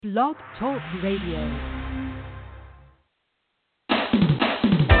Blog Talk Radio.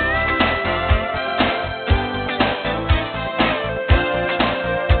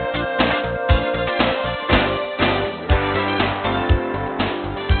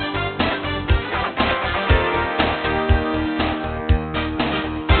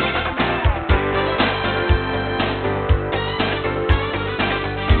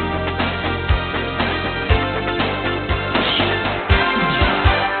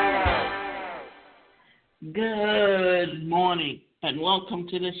 Good morning, and welcome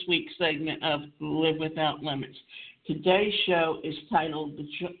to this week's segment of Live Without Limits. Today's show is titled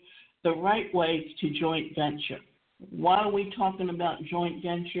The Right Way to Joint Venture. Why are we talking about joint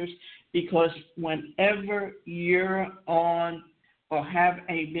ventures? Because whenever you're on or have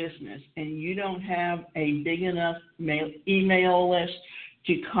a business and you don't have a big enough email list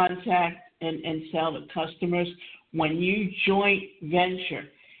to contact and sell to customers, when you joint venture,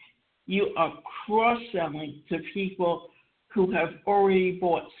 you are cross-selling to people who have already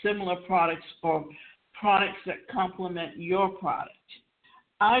bought similar products or products that complement your product.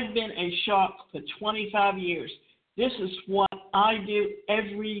 I've been a shark for 25 years. This is what I do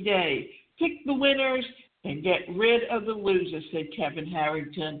every day. Pick the winners and get rid of the losers, said Kevin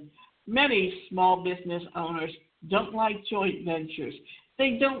Harrington. Many small business owners don't like joint ventures.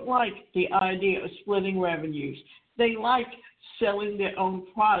 They don't like the idea of splitting revenues. They like selling their own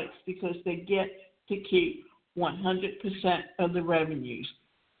products because they get to keep 100% of the revenues.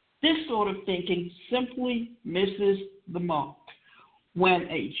 This sort of thinking simply misses the mark. When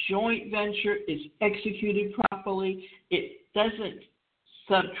a joint venture is executed properly, it doesn't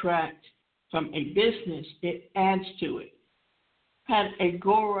subtract from a business, it adds to it. Had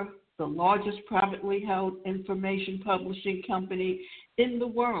Agora, the largest privately held information publishing company in the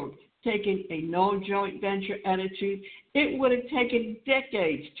world, taking a no-joint venture attitude, it would have taken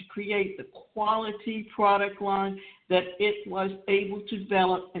decades to create the quality product line that it was able to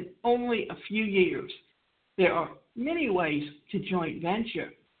develop in only a few years. There are many ways to joint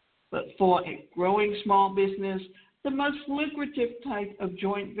venture, but for a growing small business, the most lucrative type of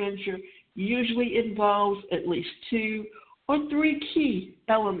joint venture usually involves at least 2 or 3 key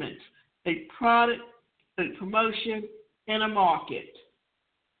elements: a product, a promotion, and a market.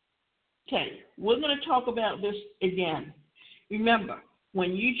 Okay, we're going to talk about this again. Remember,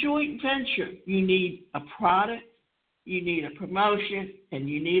 when you joint venture, you need a product, you need a promotion, and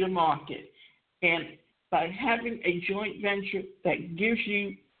you need a market. And by having a joint venture, that gives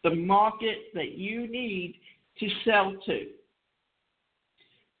you the market that you need to sell to.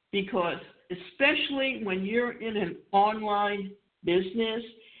 Because especially when you're in an online business,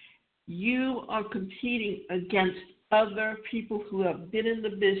 you are competing against other people who have been in the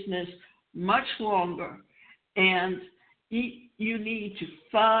business much longer, and you need to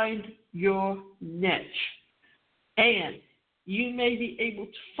find your niche. And you may be able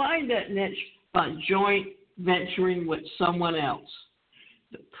to find that niche by joint venturing with someone else.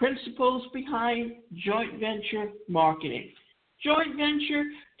 The principles behind joint venture marketing. Joint venture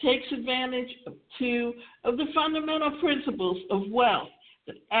takes advantage of 2 of the fundamental principles of wealth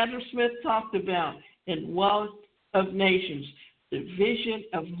that Adam Smith talked about in Wealth of Nations: division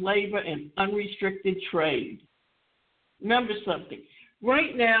of labor and unrestricted trade. Remember something.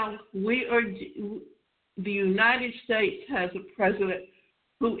 Right now, the United States has a president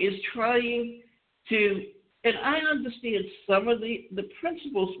who is trying to, and I understand some of the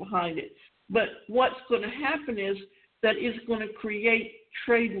principles behind it, but what's going to happen is that it's going to create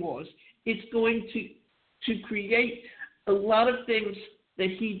trade wars. It's going to create a lot of things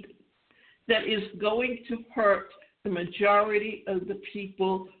that is going to hurt the majority of the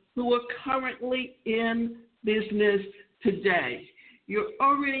people who are currently in business today. You're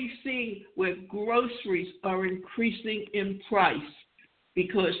already seeing where groceries are increasing in price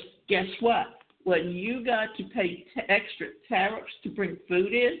because guess what? When you got to pay extra tariffs to bring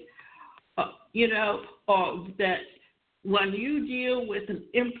food in, or that when you deal with an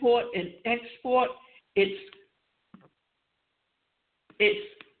import and export, it's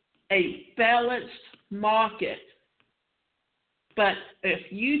a balanced market. But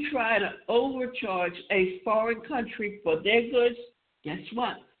if you try to overcharge a foreign country for their goods, guess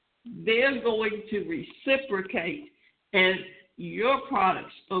what? They're going to reciprocate, and your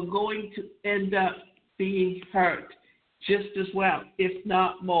products are going to end up being hurt just as well, if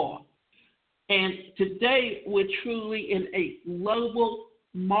not more. And today, we're truly in a global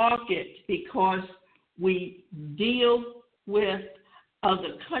market because we deal with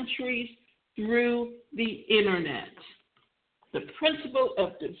other countries through the internet. The principle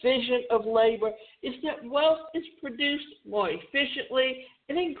of division of labor is that wealth is produced more efficiently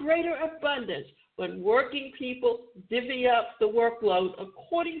and in greater abundance when working people divvy up the workload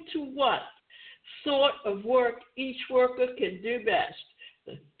according to what sort of work each worker can do best.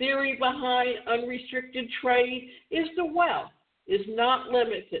 The theory behind unrestricted trade is the wealth is not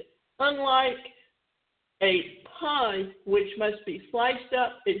limited. Unlike a pie, which must be sliced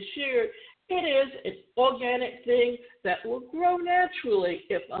up and shared, it is an organic thing that will grow naturally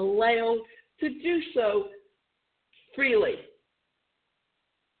if allowed to do so freely.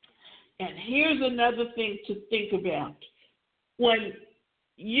 And here's another thing to think about. When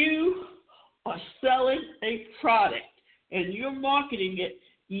you are selling a product and you're marketing it,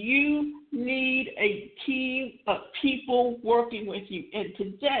 you need a team of people working with you. And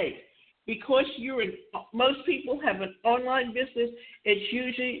today, because most people have an online business, it's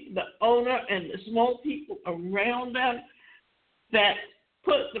usually the owner and the small people around them that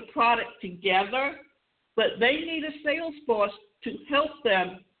put the product together, but they need a sales force to help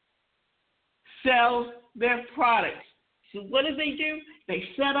them sell their products. So what do? They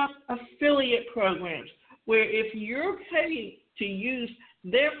set up affiliate programs where if you're paying to use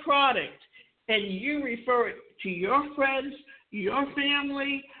their product and you refer it to your friends, your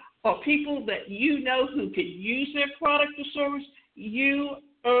family, or people that you know who could use their product or service, you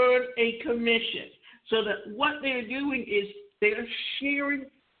earn a commission. So that what they're doing is they're sharing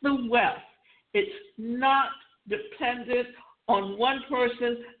the wealth. It's not dependent on one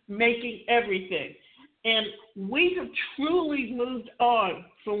person making everything. And we have truly moved on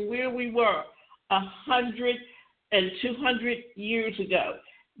from where we were 100 and 200 years ago.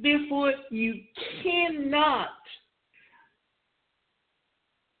 Therefore, you cannot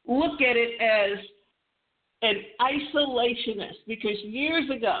look at it as an isolationist, because years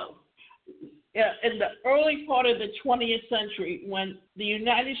ago, in the early part of the 20th century, when the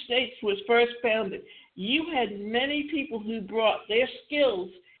United States was first founded, you had many people who brought their skills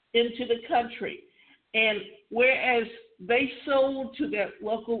into the country. And whereas they sold to their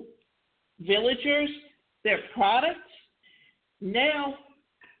local villagers their products, now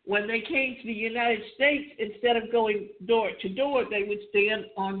when they came to the United States, instead of going door to door, they would stand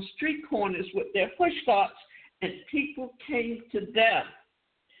on street corners with their push carts, and people came to them.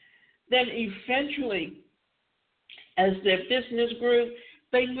 Then eventually, as their business grew,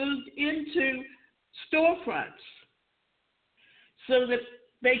 they moved into storefronts so that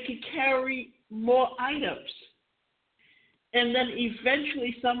they could carry more items. And then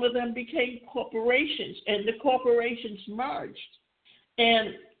eventually some of them became corporations, and the corporations merged.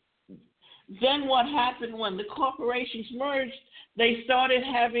 And then what happened when the corporations merged, they started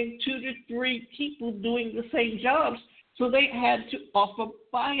having 2 to 3 people doing the same jobs, so they had to offer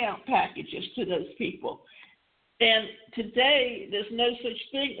buyout packages to those people. And today, there's no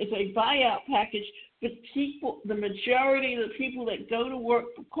such thing as a buyout package, but the majority of the people that go to work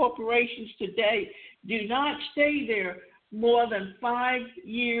for corporations today do not stay there more than 5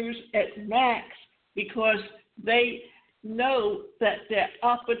 years at max, because they know that the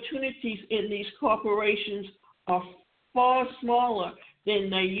opportunities in these corporations are far smaller than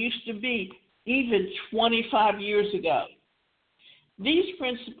they used to be even 25 years ago. These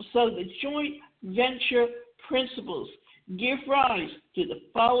principles, so the joint venture principles give rise to the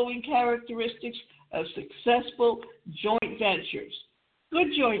following characteristics of successful joint ventures. Good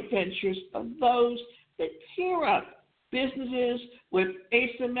joint ventures are those that pair up businesses with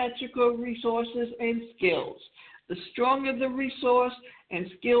asymmetrical resources and skills. The stronger the resource and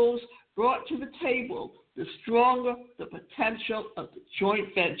skills brought to the table, the stronger the potential of the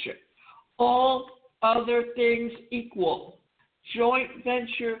joint venture. All other things equal, joint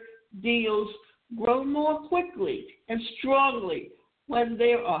venture deals grow more quickly and strongly when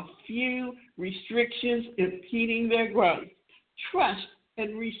there are few restrictions impeding their growth. Trust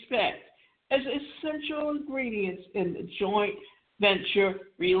and respect as essential ingredients in the joint venture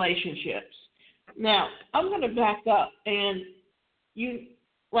relationships. Now, I'm going to back up, and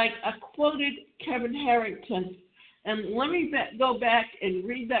I quoted Kevin Harrington, and let me go back and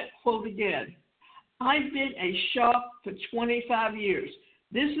read that quote again. I've been a shark for 25 years.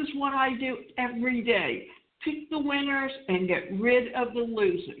 This is what I do every day. Pick the winners and get rid of the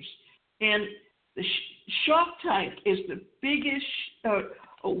losers. And the Shark Tank is the biggest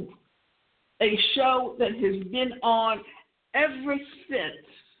a show that has been on ever since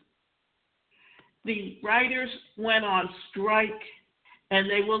the writers went on strike, and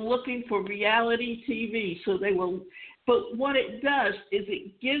they were looking for reality TV. But what it does is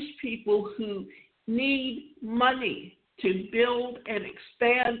it gives people who need money to build and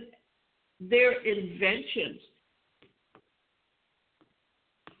expand their inventions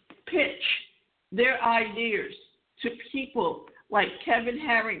pitch their ideas to people like Kevin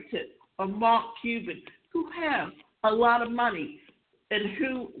Harrington or Mark Cuban, who have a lot of money and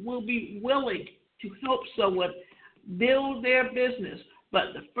who will be willing to help someone build their business.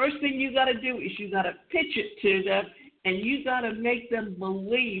 But the first thing you got to do is you got to pitch it to them, and you got to make them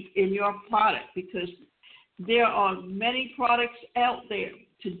believe in your product, because there are many products out there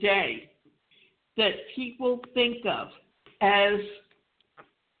today that people think of as,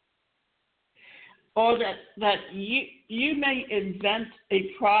 or that you may invent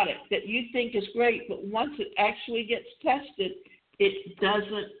a product that you think is great, but once it actually gets tested, it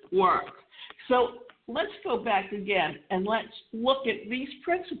doesn't work. So let's go back again and let's look at these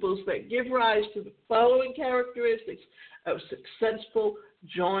principles that give rise to the following characteristics of successful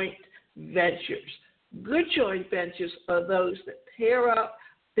joint ventures. Good joint ventures are those that pair up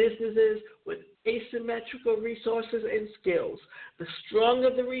businesses with asymmetrical resources and skills. The stronger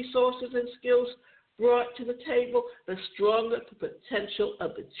the resources and skills brought to the table, the stronger the potential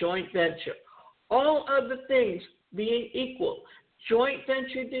of the joint venture. All other things being equal, joint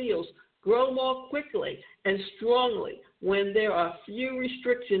venture deals grow more quickly and strongly when there are few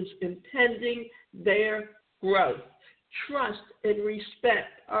restrictions impeding their growth. Trust and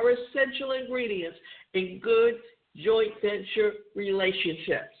respect are essential ingredients in good joint venture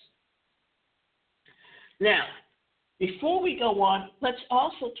relationships. Now, before we go on, let's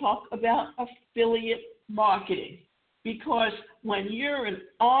also talk about affiliate marketing, because when you're an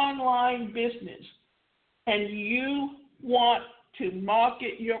online business and you want to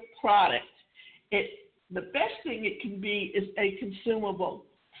market your product, the best thing it can be is a consumable,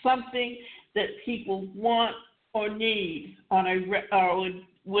 something that people want or need on or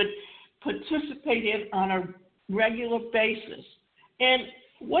would participate in on a regular basis. And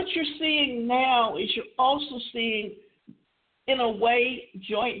what you're seeing now is you're also seeing, in a way,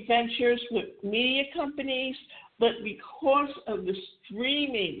 joint ventures with media companies, but because of the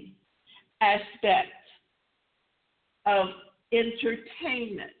streaming aspect of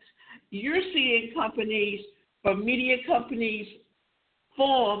entertainment, you're seeing companies or media companies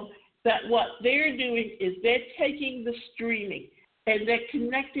form that what they're doing is they're taking the streaming and they're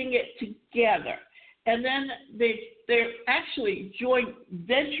connecting it together. And then they're actually joint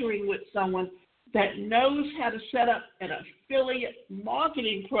venturing with someone that knows how to set up an affiliate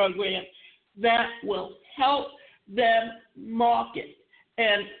marketing program that will help them market.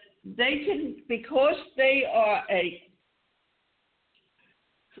 And they can, because they are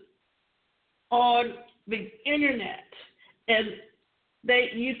on the internet, and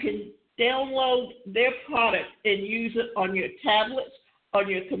you can download their product and use it on your tablets, on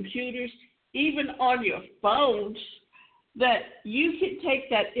your computers, even on your phones, that you can take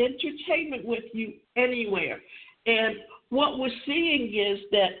that entertainment with you anywhere. And what we're seeing is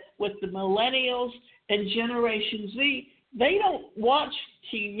that with the millennials and Generation Z, they don't watch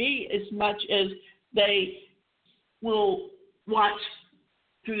TV as much as they will watch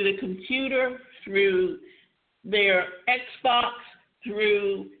through the computer, through their Xbox,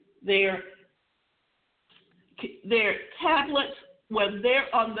 through their tablets. When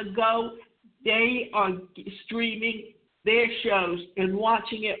they're on the go, they are streaming their shows and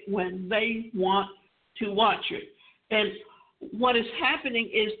watching it when they want to watch it. And what is happening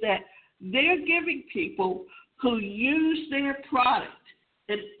is that they're giving people who use their product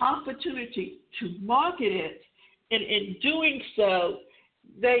an opportunity to market it, and in doing so,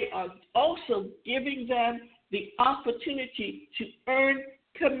 they are also giving them the opportunity to earn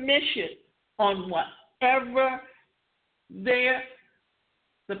commission on whatever the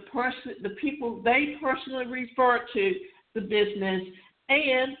people they personally refer to the business,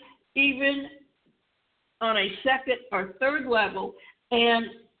 and even on a second or third level. And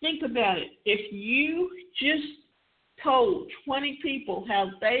think about it. If you just told 20 people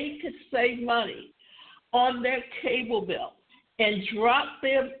how they could save money on their cable bill and drop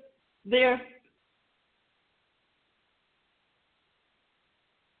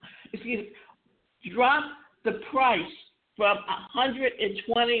drop the price from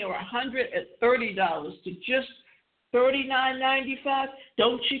 $120 or $130 to just $39.95,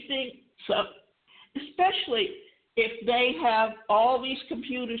 don't you think so? Especially if they have all these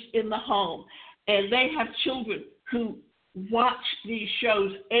computers in the home and they have children who watch these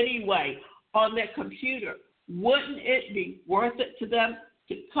shows anyway on their computer, wouldn't it be worth it to them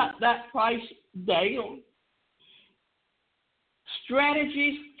to cut that price down?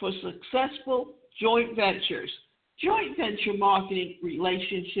 Strategies for successful joint ventures. Joint venture marketing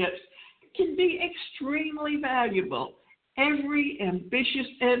relationships can be extremely valuable. Every ambitious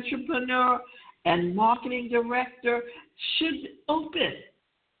entrepreneur and marketing director should open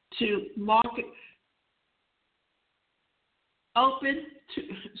to market,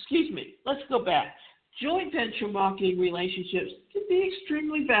 let's go back. Joint venture marketing relationships can be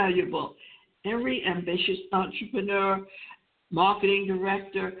extremely valuable. Every ambitious entrepreneur, marketing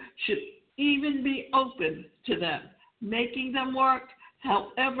director should even be open to them. Making them work,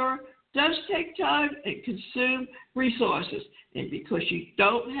 however, does take time and consume resources. And because you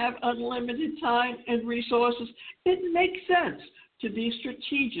don't have unlimited time and resources, it makes sense to be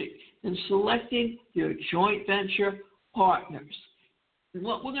strategic in selecting your joint venture partners. And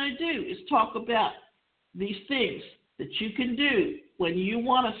what we're going to do is talk about these things that you can do when you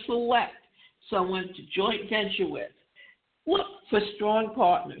want to select someone to joint venture with. Look for strong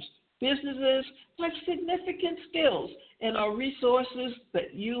partners. Businesses have significant skills and are resources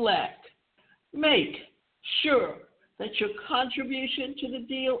that you lack. Make sure that your contribution to the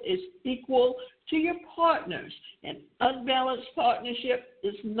deal is equal to your partners. An unbalanced partnership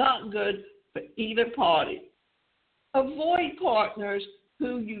is not good for either party. Avoid partners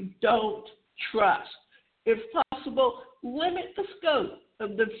who you don't trust. If possible, limit the scope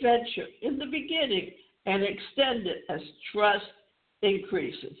of the venture in the beginning and extend it as trust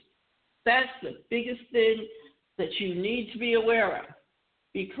increases. That's the biggest thing that you need to be aware of,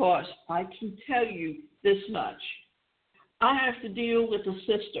 because I can tell you this much. I have to deal with a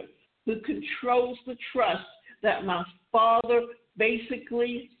sister who controls the trust that my father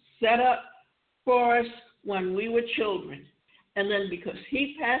basically set up for us when we were children. And then because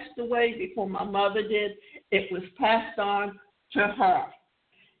he passed away before my mother did, it was passed on to her.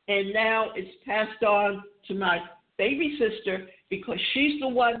 And now it's passed on to my baby sister because she's the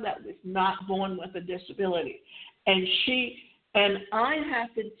one that was not born with a disability. And I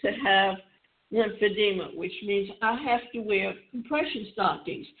happen to have lymphedema, which means I have to wear compression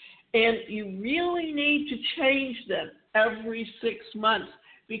stockings. And you really need to change them every 6 months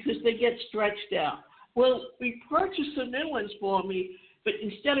because they get stretched out. Well, we purchased some new ones for me, but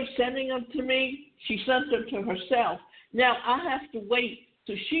instead of sending them to me, she sent them to herself. Now I have to wait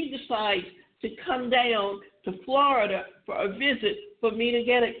till she decides to come down to Florida for a visit for me to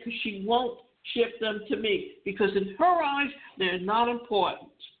get it, because she won't ship them to me because in her eyes, they're not important.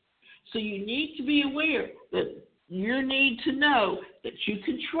 So you need to be aware that you need to know that you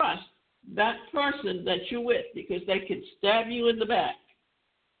can trust that person that you're with, because they can stab you in the back.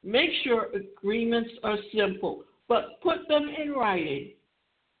 Make sure agreements are simple, but put them in writing.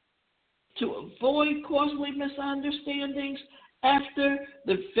 To avoid costly misunderstandings after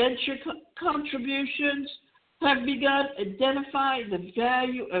the venture contributions have begun, identify the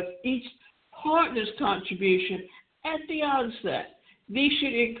value of each partner's contribution at the onset. These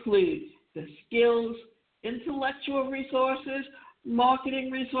should include the skills, intellectual resources,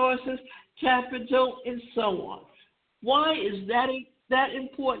 marketing resources, capital, and so on. Why is that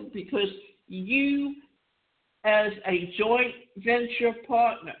important? Because you, as a joint venture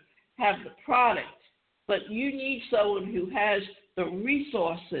partner, have the product, but you need someone who has the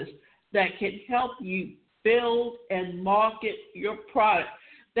resources that can help you build and market your product.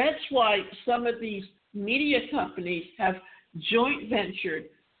 That's why some of these media companies have joint ventured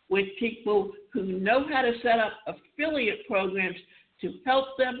with people who know how to set up affiliate programs to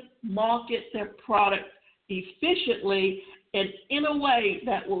help them market their product efficiently and in a way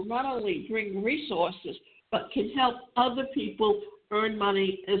that will not only bring resources, but can help other people earn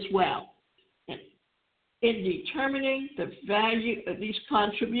money as well. And in determining the value of these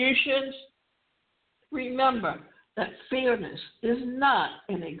contributions, remember that fairness is not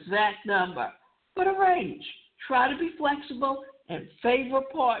an exact number, but a range. Try to be flexible and favor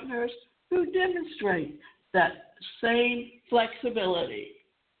partners who demonstrate that same flexibility.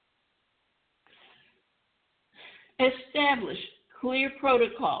 Establish clear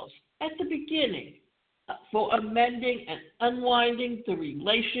protocols at the beginning for amending and unwinding the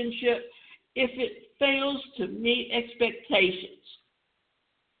relationship if it fails to meet expectations.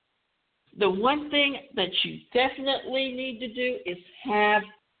 The one thing that you definitely need to do is have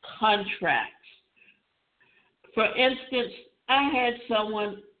contracts. For instance, I had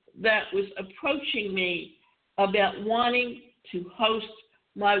someone that was approaching me about wanting to host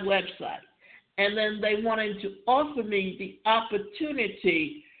my website. And then they wanted to offer me the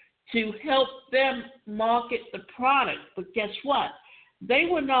opportunity to help them market the product. But guess what? They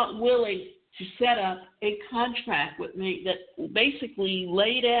were not willing to set up a contract with me that basically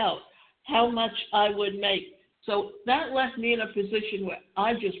laid out how much I would make. So that left me in a position where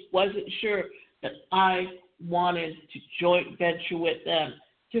I just wasn't sure that I wanted to joint venture with them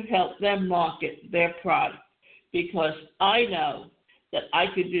to help them market their product, because I know that I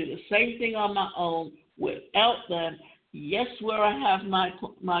could do the same thing on my own without them, Yes, where I have my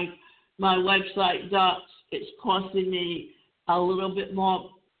website docs, it's costing me a little bit more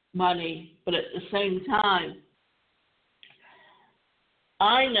money, but at the same time,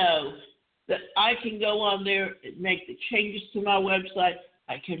 I know that I can go on there and make the changes to my website.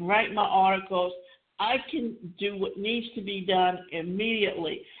 I can write my articles. I can do what needs to be done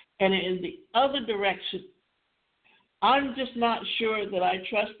immediately. And in the other direction, I'm just not sure that I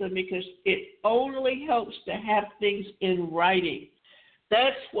trust them because it only helps to have things in writing.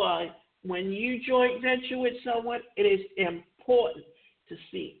 That's why when you joint venture with someone, it is important to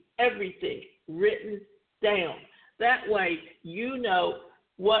see everything written down. That way you know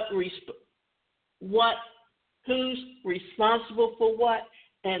who's responsible for what,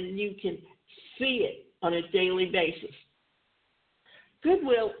 and you can see it on a daily basis.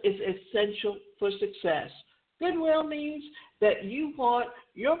 Goodwill is essential for success. Goodwill means that you want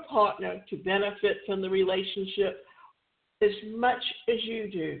your partner to benefit from the relationship as much as you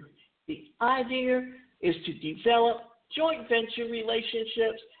do. The idea is to develop joint venture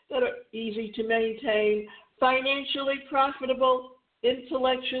relationships that are easy to maintain, financially profitable,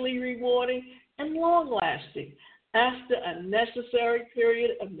 intellectually rewarding, and long-lasting. After a necessary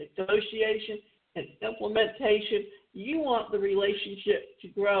period of negotiation and implementation, you want the relationship to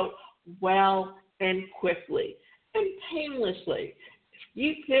grow well and quickly and painlessly. If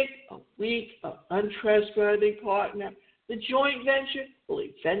you pick a weak or untrustworthy partner, the joint venture will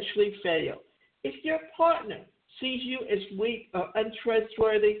eventually fail. If your partner sees you as weak or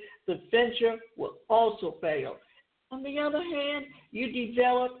untrustworthy, the venture will also fail. On the other hand, you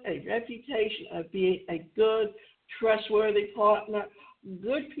develop a reputation of being a good, trustworthy partner.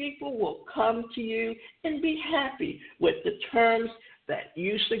 Good people will come to you and be happy with the terms that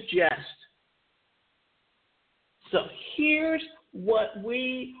you suggest. So here's what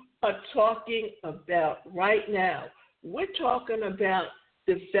we are talking about right now. We're talking about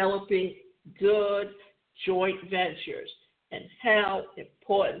developing good joint ventures and how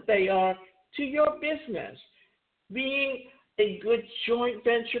important they are to your business. Being a good joint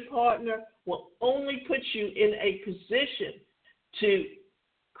venture partner will only put you in a position to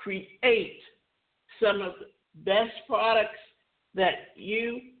create some of the best products that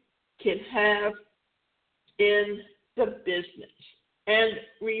you can have in the business. And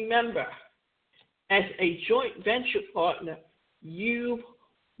remember, as a joint venture partner, you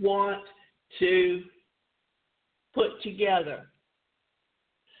want to put together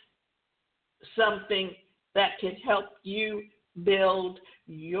something that can help you build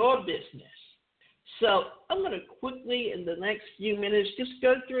your business. So I'm going to quickly, in the next few minutes, just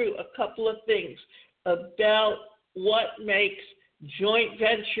go through a couple of things about what makes joint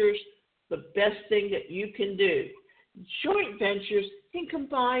ventures the best thing that you can do. Joint ventures can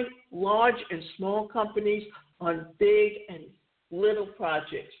combine large and small companies on big and little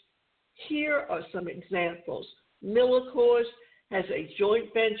projects. Here are some examples. Millercoors has a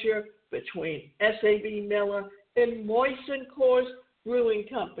joint venture between S.A.B. Miller and Moisten Coors Brewing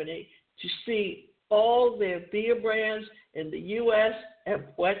Company to see all their beer brands in the U.S. and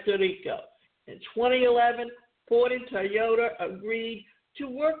Puerto Rico. In 2011, Ford and Toyota agreed to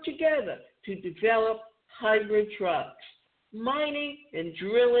work together to develop hybrid trucks. Mining and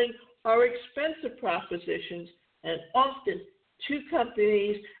drilling are expensive propositions, and often two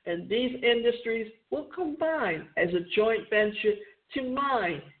companies in these industries will combine as a joint venture to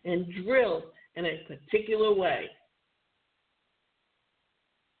mine and drill in a particular way.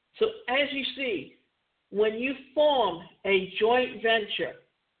 So as you see, when you form a joint venture,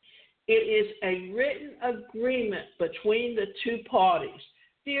 it is a written agreement between the two parties.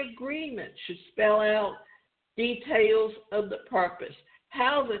 The agreement should spell out details of the purpose,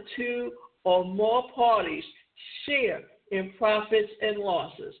 how the two or more parties share in profits and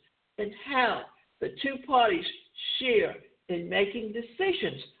losses, and how the two parties share in making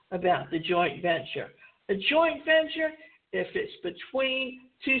decisions about the joint venture. A joint venture, if it's between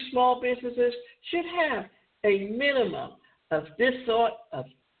two small businesses, should have a minimum of this sort of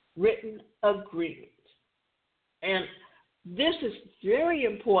written agreement. And this is very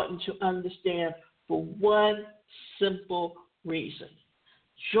important to understand for one simple reason.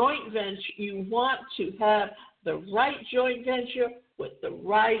 Joint venture, you want to have the right joint venture with the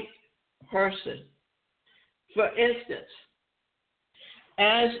right person. For instance,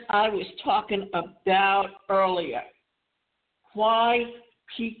 as I was talking about earlier, why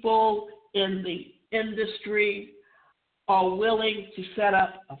people in the industry are willing to set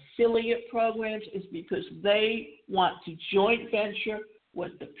up affiliate programs is because they want to joint venture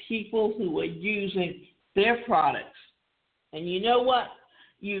with the people who are using their products. And you know what?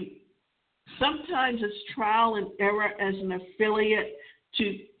 You Sometimes it's trial and error as an affiliate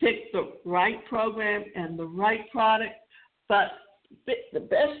to pick the right program and the right product. But the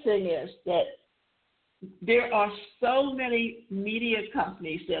best thing is that there are so many media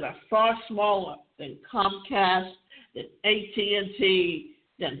companies that are far smaller than Comcast, than AT&T,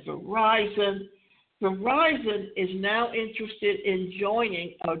 than Verizon. Verizon is now interested in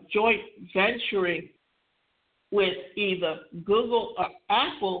joining or joint venturing with either Google or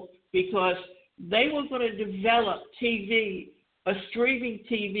Apple because they were going to develop TV, a streaming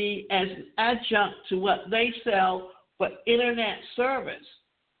TV, as an adjunct to what they sell for internet service.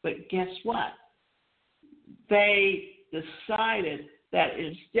 But guess what? They decided that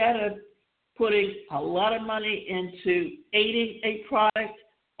instead of putting a lot of money into aiding a product,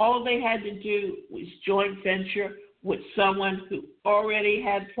 all they had to do was joint venture with someone who already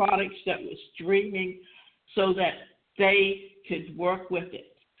had products that were streaming so that they could work with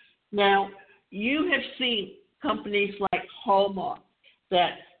it. Now, you have seen companies like Hallmark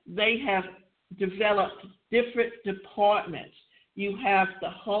that they have developed different departments. You have the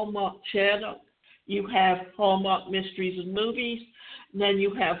Hallmark Channel, you have Hallmark Mysteries and Movies, and then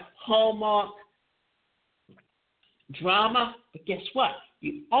you have Hallmark Drama. But guess what?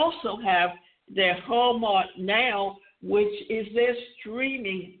 You also have their Hallmark Now, which is their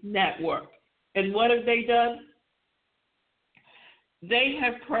streaming network. And what have they done? They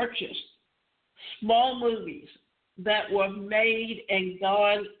have purchased small movies that were made and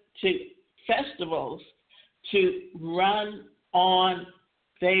gone to festivals to run on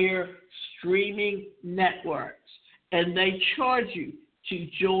their streaming networks. And they charge you to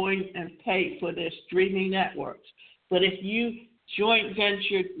join and pay for their streaming networks. But if you joint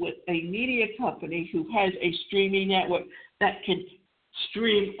ventured with a media company who has a streaming network that can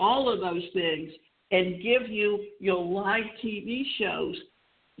stream all of those things and give you your live TV shows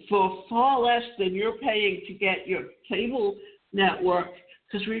for far less than you're paying to get your cable network.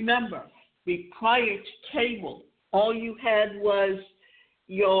 Because remember, prior to cable, all you had was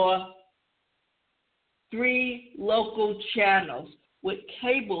your 3 local channels. With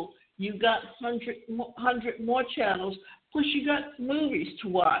cable, you got 100 more channels, plus you got movies to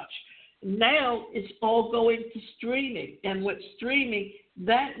watch. Now it's all going to streaming. And with streaming,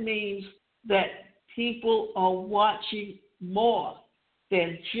 that means that people are watching more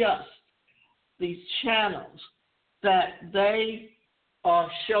than just these channels that they are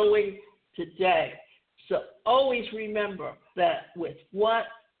showing today. So always remember that with what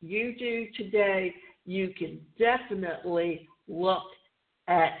you do today, you can definitely look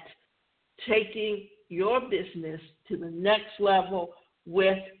at taking your business to the next level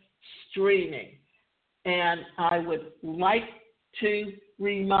with streaming. And I would like to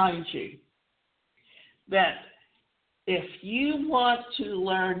remind you that if you want to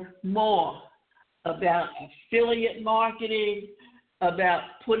learn more about affiliate marketing, about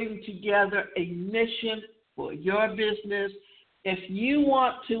putting together a mission for your business, if you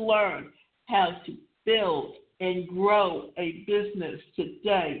want to learn how to build and grow a business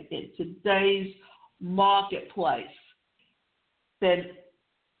today in today's marketplace, then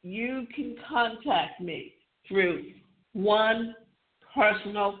you can contact me through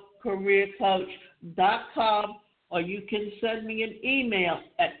onepersonalcareercoach.com, or you can send me an email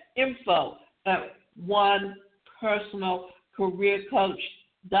at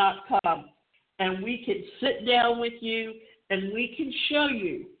info@onepersonalcareercoach.com, and we can sit down with you and we can show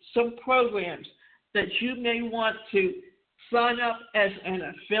you some programs that you may want to sign up as an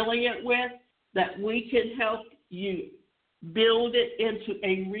affiliate with, that we can help you build it into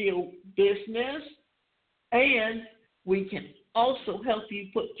a real business, and we can also help you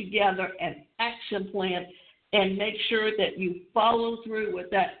put together an action plan and make sure that you follow through with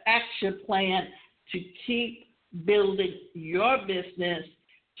that action plan to keep building your business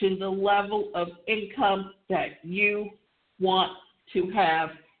to the level of income that you want to have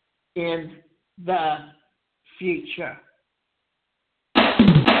in the future.